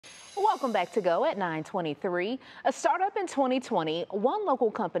Welcome back to Go at 9:23. A startup in 2020, one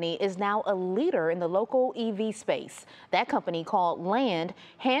local company is now a leader in the local EV space. That company, called Land,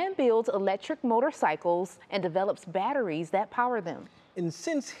 hand builds electric motorcycles and develops batteries that power them. And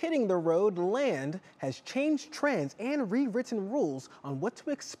since hitting the road, Land has changed trends and rewritten rules on what to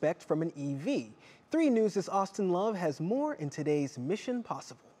expect from an EV. 3 News' Austin Love has more in today's Mission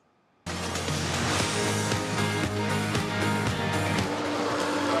Possible.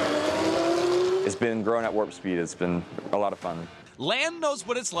 It's been growing at warp speed. It's been a lot of fun. Land knows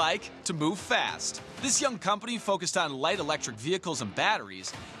what it's like to move fast. This young company focused on light electric vehicles and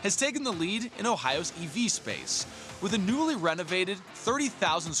batteries has taken the lead in Ohio's EV space. With a newly renovated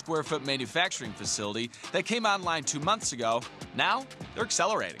 30,000 square foot manufacturing facility that came online 2 months ago, now they're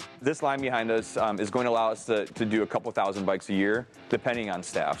accelerating. This line behind us is going to allow us to do a couple thousand bikes a year, depending on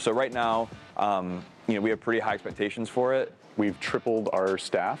staff. So right now, we have pretty high expectations for it. We've tripled our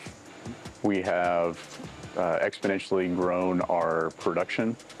staff. We have exponentially grown our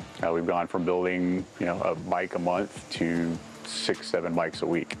production. We've gone from building, a bike a month to 6-7 bikes a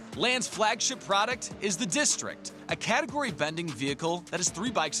week. Land's flagship product is the District, a category-bending vehicle that is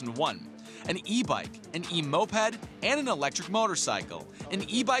 3 bikes in one. An e-bike, an e-moped, and an electric motorcycle. In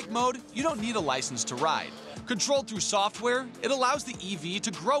e-bike mode, you don't need a license to ride. Controlled through software, it allows the EV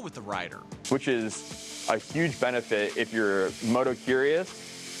to grow with the rider. Which is a huge benefit if you're moto curious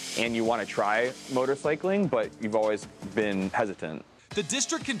and you want to try motorcycling, but you've always been hesitant. The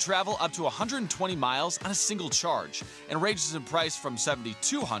District can travel up to 120 miles on a single charge and ranges in price from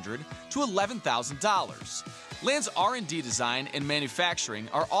 $7,200 to $11,000. Land's R&D design and manufacturing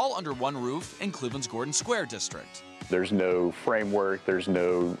are all under one roof in Cleveland's Gordon Square district. There's no framework, there's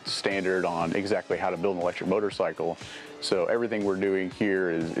no standard on exactly how to build an electric motorcycle. So everything we're doing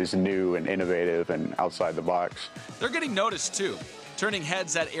here is new and innovative and outside the box. They're getting noticed too, turning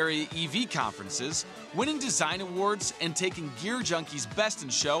heads at area EV conferences, winning design awards, and taking Gear Junkie's Best in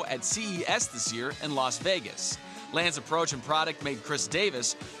Show at CES this year in Las Vegas. Land's approach and product made Chris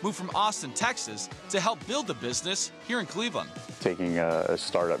Davis move from Austin, Texas, to help build the business here in Cleveland. Taking a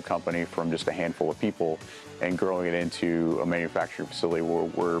startup company from just a handful of people and growing it into a manufacturing facility where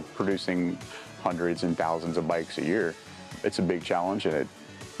we're producing hundreds and thousands of bikes a year. It's a big challenge, and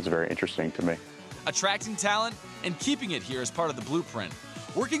it's very interesting to me. Attracting talent and keeping it here as part of the blueprint.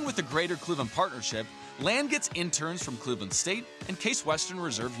 Working with the Greater Cleveland Partnership, Land gets interns from Cleveland State and Case Western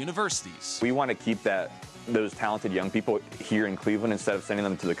Reserve universities. We want to keep those talented young people here in Cleveland instead of sending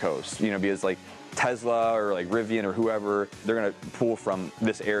them to the coast. Because like Tesla or like Rivian or whoever, they're going to pull from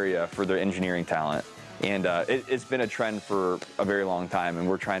this area for their engineering talent. And it's been a trend for a very long time, and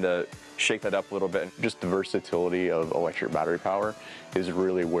we're trying to shake that up a little bit. Just the versatility of electric battery power is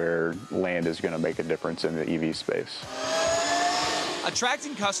really where Land is going to make a difference in the EV space.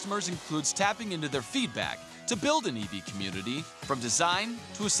 Attracting customers includes tapping into their feedback to build an EV community, from design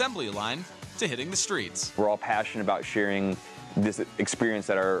to assembly line to hitting the streets. We're all passionate about sharing this experience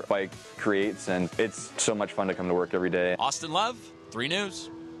that our bike creates, and it's so much fun to come to work every day. Austin Love, 3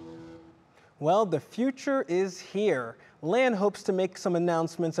 News. Well, the future is here. Land hopes to make some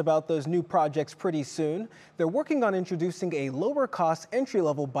announcements about those new projects pretty soon. They're working on introducing a lower-cost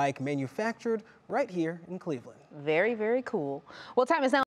entry-level bike manufactured right here in Cleveland. Very, very cool. Well, time is now.